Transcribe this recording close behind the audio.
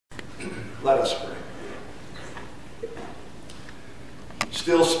Let us pray.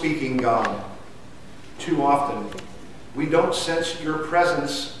 Still speaking, God, too often we don't sense your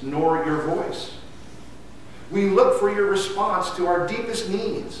presence nor your voice. We look for your response to our deepest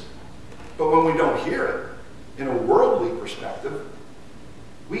needs, but when we don't hear it, in a worldly perspective,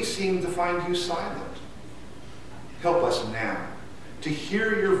 we seem to find you silent. Help us now to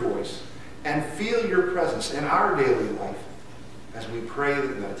hear your voice and feel your presence in our daily life as we pray that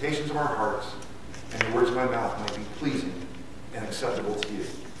the meditations of our hearts and the words of my mouth might be pleasing and acceptable to you.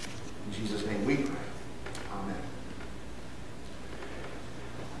 In Jesus' name we pray. Amen.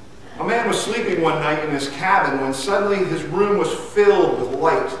 A man was sleeping one night in his cabin when suddenly his room was filled with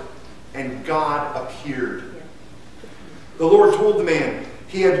light and God appeared. The Lord told the man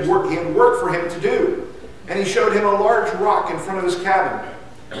he had work for him to do, and he showed him a large rock in front of his cabin.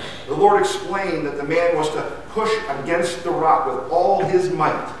 The Lord explained that the man was to push against the rock with all his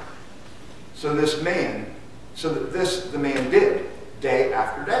might. So the man did, day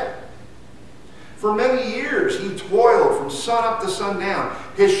after day. For many years he toiled from sun up to sundown,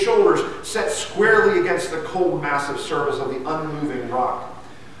 his shoulders set squarely against the cold, massive surface of the unmoving rock,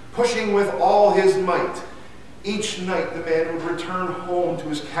 pushing with all his might. Each night the man would return home to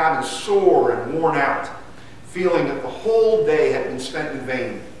his cabin sore and worn out, feeling that the whole day had been spent in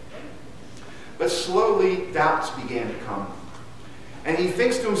vain. But slowly doubts began to come. And he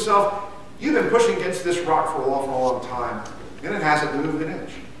thinks to himself, you've been pushing against this rock for a long time, and it hasn't moved an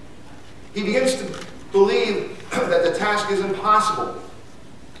inch. He begins to believe that the task is impossible,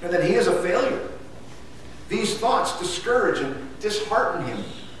 and that he is a failure. These thoughts discourage and dishearten him.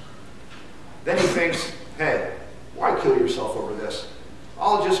 Then he thinks, hey, why kill yourself over this?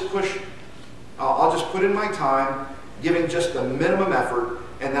 I'll just put in my time, giving just the minimum effort,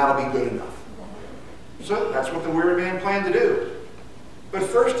 and that'll be good enough. So that's what the weary man planned to do. But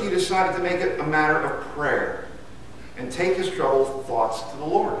first he decided to make it a matter of prayer and take his troubled thoughts to the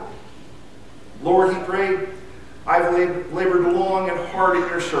Lord. Lord, he prayed, I've labored long and hard in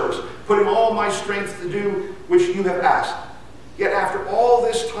your service, putting all my strength to do which you have asked. Yet after all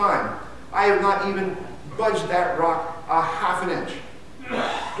this time, I have not even budged that rock a half an inch.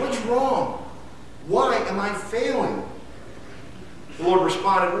 What's wrong? Why am I failing? The Lord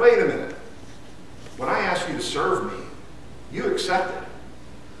responded, wait a minute. When I asked you to serve me, you accepted.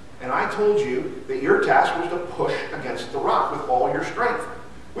 And I told you that your task was to push against the rock with all your strength,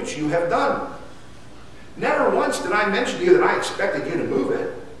 which you have done. Never once did I mention to you that I expected you to move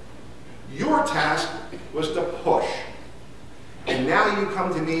it. Your task was to push. And now you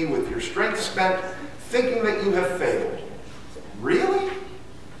come to me with your strength spent, thinking that you have failed. Really?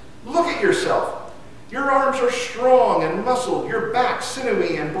 Look at yourself. Your arms are strong and muscled, your back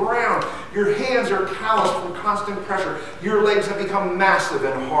sinewy and brown, your hands are calloused from constant pressure, your legs have become massive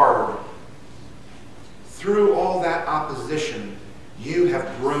and hard. Through all that opposition, you have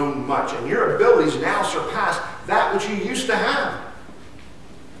grown much, and your abilities now surpass that which you used to have.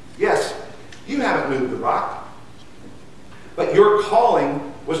 Yes, you haven't moved the rock, but your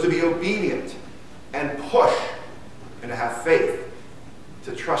calling was to be obedient and push and to have faith,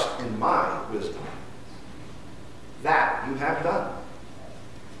 to trust in my wisdom. That you have done.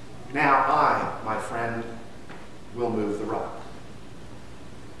 Now I, my friend, will move the rock.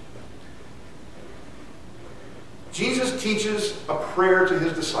 Jesus teaches a prayer to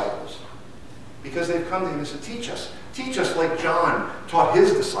his disciples because they've come to him and said, teach us. Teach us like John taught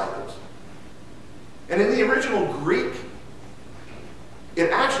his disciples. And in the original Greek,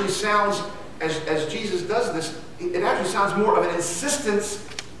 it actually sounds, as Jesus does this, it actually sounds more of an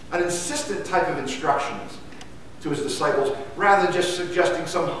insistent type of instructions to his disciples, rather than just suggesting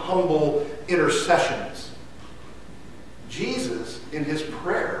some humble intercessions. Jesus, in his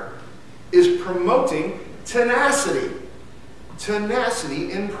prayer, is promoting tenacity.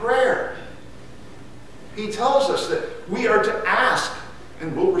 Tenacity in prayer. He tells us that we are to ask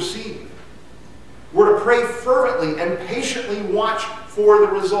and we'll receive. We're to pray fervently and patiently watch for the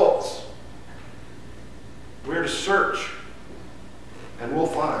results. We're to search and we'll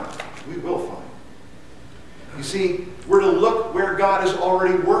find. We will find. You see, we're to look where God is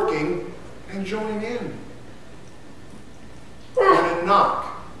already working and join in. And to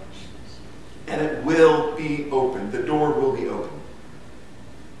knock. And it will be open. The door will be open.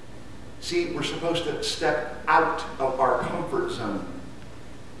 See, we're supposed to step out of our comfort zone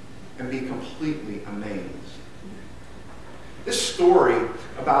and be completely amazed. This story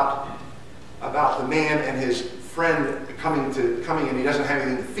about the man and his friend coming and he doesn't have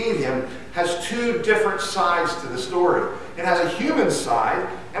anything to feed him has two different sides to the story. It has a human side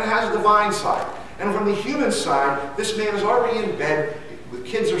and it has a divine side. And from the human side, this man is already in bed, The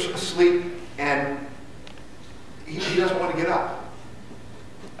kids are asleep, and he doesn't want to get up.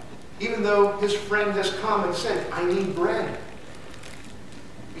 Even though his friend has come and said, I need bread.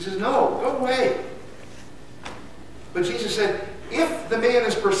 He says, no, go away. But Jesus said, if the man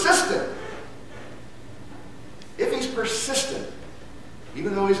is persistent, if he's persistent,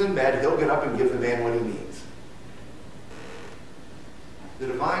 even though he's in bed, he'll get up and give the man what he needs. The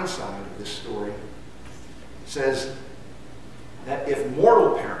divine side of this story says that if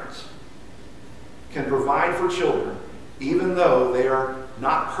mortal parents can provide for children, even though they are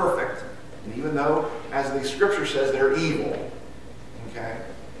not perfect, and even though, as the scripture says, they're evil, okay,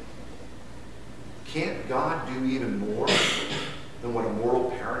 can't God do even more than what a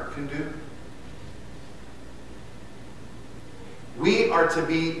mortal parent can do? We are to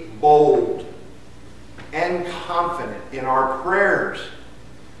be bold and confident in our prayers.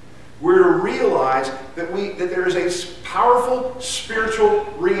 We're to realize that there is a powerful spiritual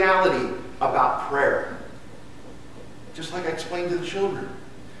reality about prayer. Just like I explained to the children.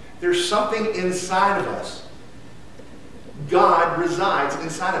 There's something inside of us. God resides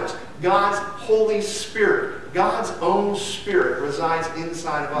inside of us. God's Holy Spirit, God's own Spirit resides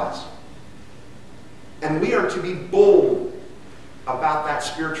inside of us. And we are to be bold about that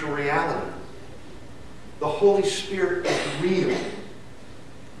spiritual reality. The Holy Spirit is real.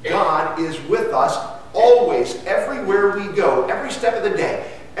 God is with us always, everywhere we go, every step of the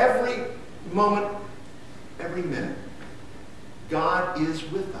day, every moment, every minute. God is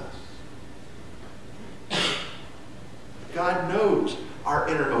with us. God knows our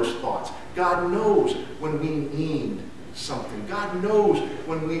innermost thoughts. God knows when we need something. God knows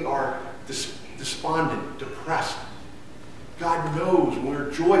when we are despondent, depressed. God knows when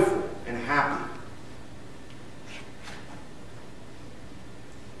we're joyful and happy.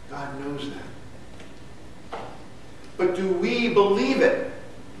 God knows that. But do we believe it?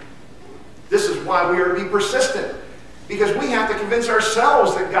 This is why we are to be persistent. Because we have to convince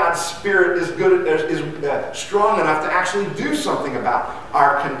ourselves that God's Spirit is good, is strong enough to actually do something about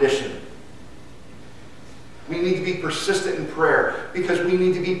our condition. We need to be persistent in prayer because we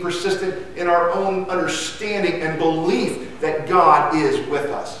need to be persistent in our own understanding and belief that God is with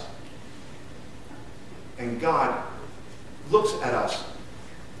us. And God looks at us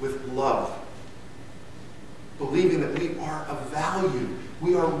with love, believing that we are of value.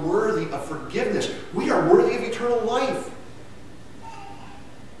 We are worthy of forgiveness. We are worthy of eternal life.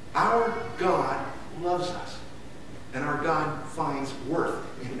 Our God loves us. And our God finds worth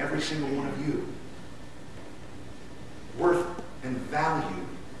in every single one of you. Worth and value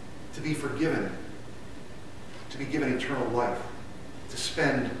to be forgiven, to be given eternal life, to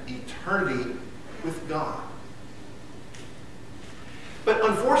spend eternity with God. But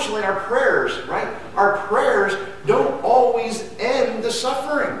unfortunately, our prayers, right? Our prayers don't always end the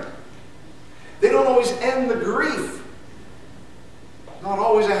suffering. They don't always end the grief. Not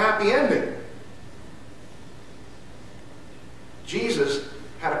always a happy ending. Jesus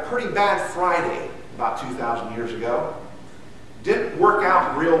had a pretty bad Friday about 2,000 years ago. Didn't work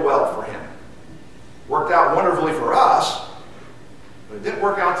out real well for him. Worked out wonderfully for us, but it didn't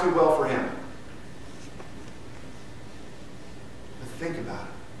work out too well for him. Think about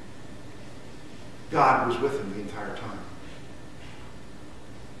it. God was with him the entire time.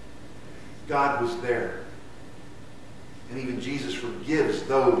 God was there. And even Jesus forgives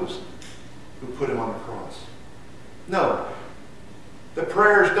those who put him on the cross. No. The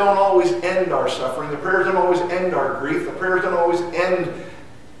prayers don't always end our suffering. The prayers don't always end our grief. The prayers don't always end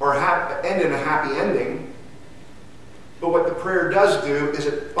or end in a happy ending. But what the prayer does do is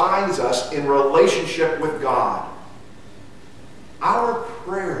it binds us in relationship with God. Our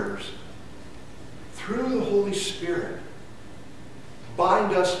prayers, through the Holy Spirit,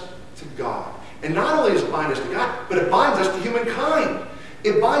 bind us to God. And not only does it bind us to God, but it binds us to humankind.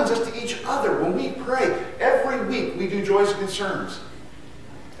 It binds us to each other. When we pray, every week we do joys and concerns.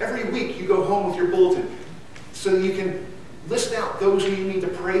 Every week you go home with your bulletin so that you can list out those who you need to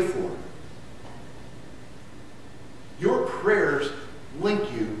pray for. Your prayers link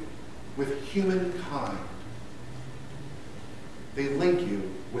you with humankind. They link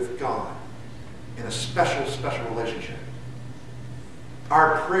you with God in a special, special relationship.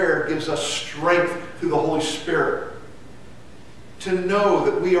 Our prayer gives us strength through the Holy Spirit to know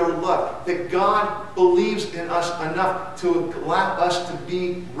that we are loved, that God believes in us enough to allow us to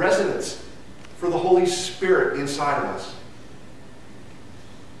be residents for the Holy Spirit inside of us.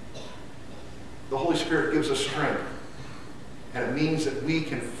 The Holy Spirit gives us strength, and it means that we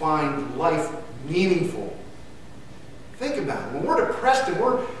can find life meaningful. Think about it. When we're depressed and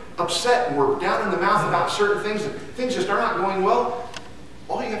we're upset and we're down in the mouth about certain things and things just are not going well,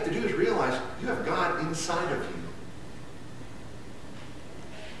 inside of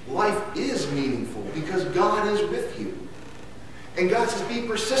you. Life is meaningful because God is with you. And God says, be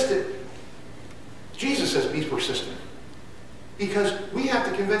persistent. Jesus says, be persistent. Because we have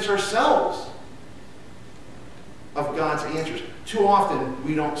to convince ourselves of God's answers. Too often,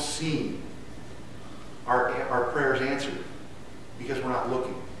 we don't see our prayers answered because we're not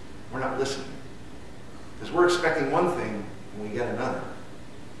looking. We're not listening. Because we're expecting one thing and we get another.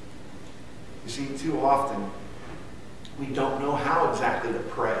 You see, too often, we don't know how exactly to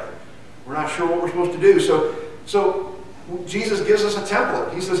pray. We're not sure what we're supposed to do. So Jesus gives us a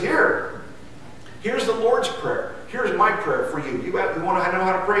template. He says, here's the Lord's Prayer. Here's my prayer for you. You want to know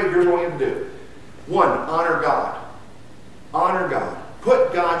how to pray? Here's what you have to do. 1, honor God. Honor God.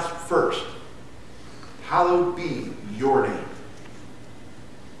 Put God first. Hallowed be your name.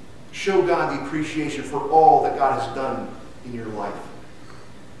 Show God the appreciation for all that God has done in your life.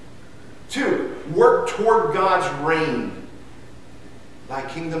 2, work toward God's reign. Thy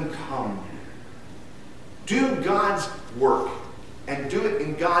kingdom come. Do God's work and do it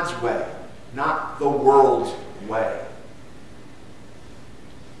in God's way, not the world's way.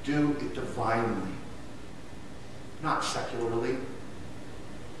 Do it divinely, not secularly.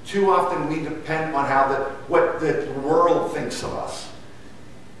 Too often we depend on what the world thinks of us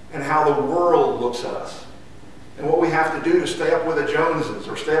and how the world looks at us and what we have to do to stay up with the Joneses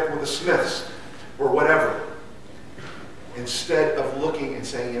or stay up with the Smiths or whatever, instead of looking and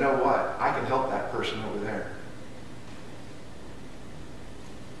saying, you know what, I can help that person over there.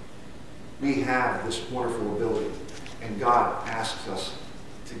 We have this wonderful ability, and God asks us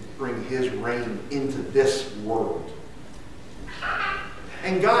to bring his reign into this world.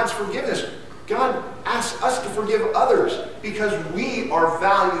 And God's forgiveness. God asks us to forgive others because we are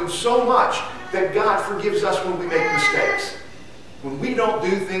valued so much that God forgives us when we make mistakes. When we don't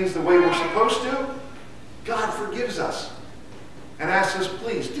do things the way we're supposed to, God forgives us and asks us,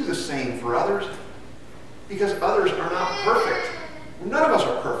 please do the same for others, because others are not perfect. None of us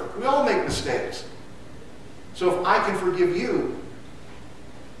are perfect. We all make mistakes. So if I can forgive you,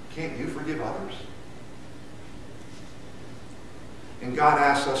 can't you forgive others? And God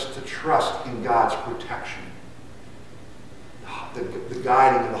asks us to trust in God's protection, the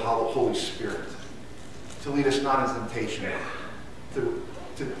guiding of the Holy Spirit, to lead us not into temptation, to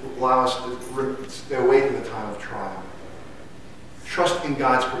allow us to stay away from the time of trial. Trust in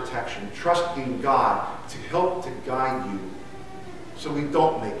God's protection. Trust in God to help to guide you so we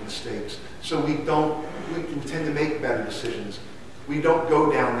don't make mistakes, so we tend to make better decisions. We don't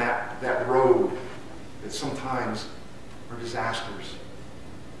go down that road that sometimes are disasters.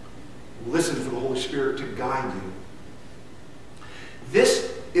 Listen for the Holy Spirit to guide you.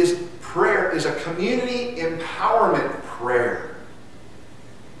 This is prayer, is a community empowerment prayer.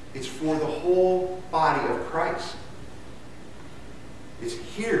 It's for the whole body of Christ. It's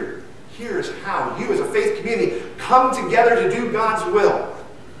here. Here is how you as a faith community come together to do God's will.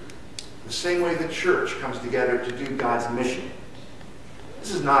 The same way the church comes together to do God's mission.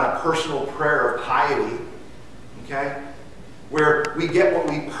 This is not a personal prayer of piety, okay, where we get what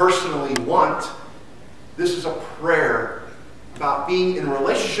we personally want. This is a prayer about being in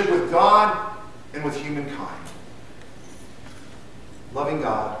relationship with God and with humankind. Loving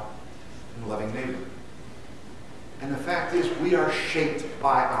God and loving neighbor. And the fact is, we are shaped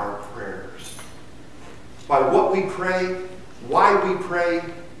by our prayers. By what we pray, why we pray,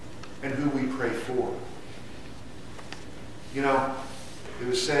 and who we pray for. You know, it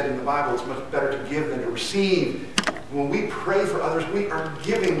was said in the Bible, it's much better to give than to receive. When we pray for others, we are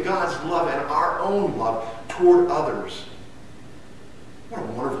giving God's love and our own love toward others. What a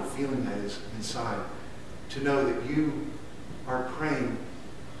wonderful feeling that is inside, to know that you are praying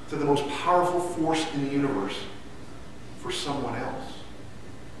to the most powerful force in the universe for someone else.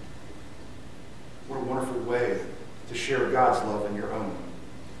 What a wonderful way to share God's love in your own.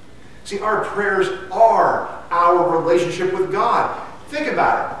 See, our prayers are our relationship with God. Think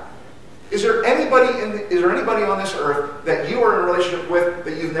about it. Is there anybody on this earth that you are in a relationship with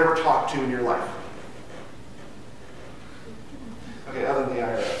that you've never talked to in your life? Okay, other than the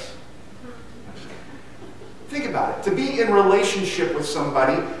IRS. Think about it. To be in relationship with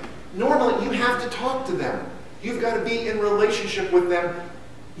somebody, normally you have to talk to them. You've got to be in relationship with them,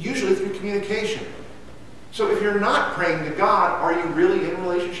 usually through communication. So if you're not praying to God, are you really in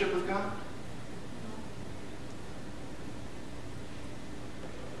relationship with God?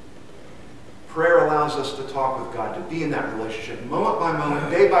 Prayer allows us to talk with God, to be in that relationship, moment by moment,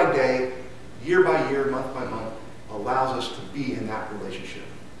 day by day, year by year, month by month, allows us to be in that relationship.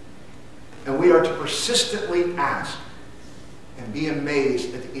 And we are to persistently ask and be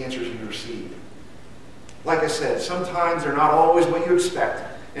amazed at the answers we receive. Like I said, sometimes they're not always what you expect,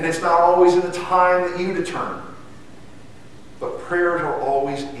 and it's not always in the time that you determine. But prayers are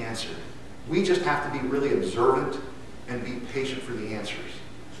always answered. We just have to be really observant and be patient for the answers.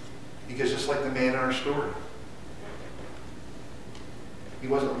 Because just like the man in our story, he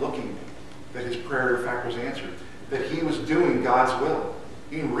wasn't looking that his prayer in fact was answered, that he was doing God's will.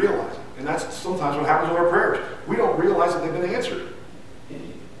 He didn't realize it. And that's sometimes what happens with our prayers. We don't realize that they've been answered.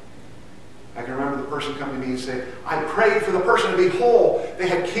 I can remember the person coming to me and saying, I prayed for the person to be whole. They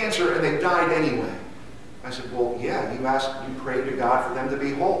had cancer and they died anyway. I said, well, yeah, you prayed to God for them to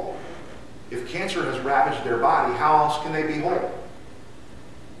be whole. If cancer has ravaged their body, how else can they be whole?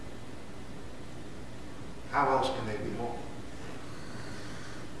 How else can they be whole?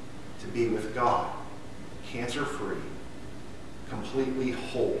 To be with God, cancer-free, completely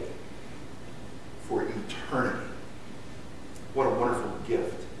whole, for eternity. What a wonderful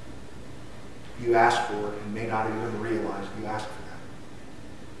gift. You ask for it and may not even realize you asked for that.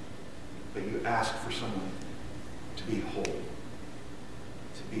 But you ask for someone to be whole,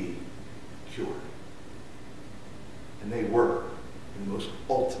 to be cured. And they were in the most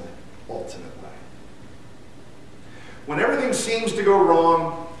ultimate way. When everything seems to go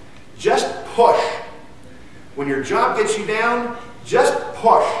wrong, just push. When your job gets you down, just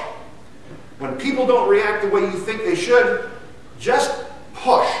push. When people don't react the way you think they should, just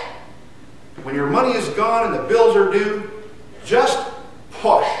push. When your money is gone and the bills are due, just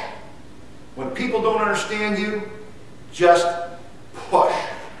push. When people don't understand you, just push.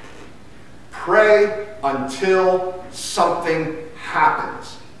 Pray until something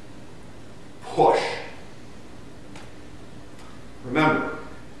happens. Push. Remember,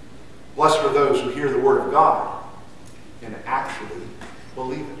 blessed are those who hear the word of God and actually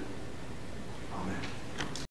believe it.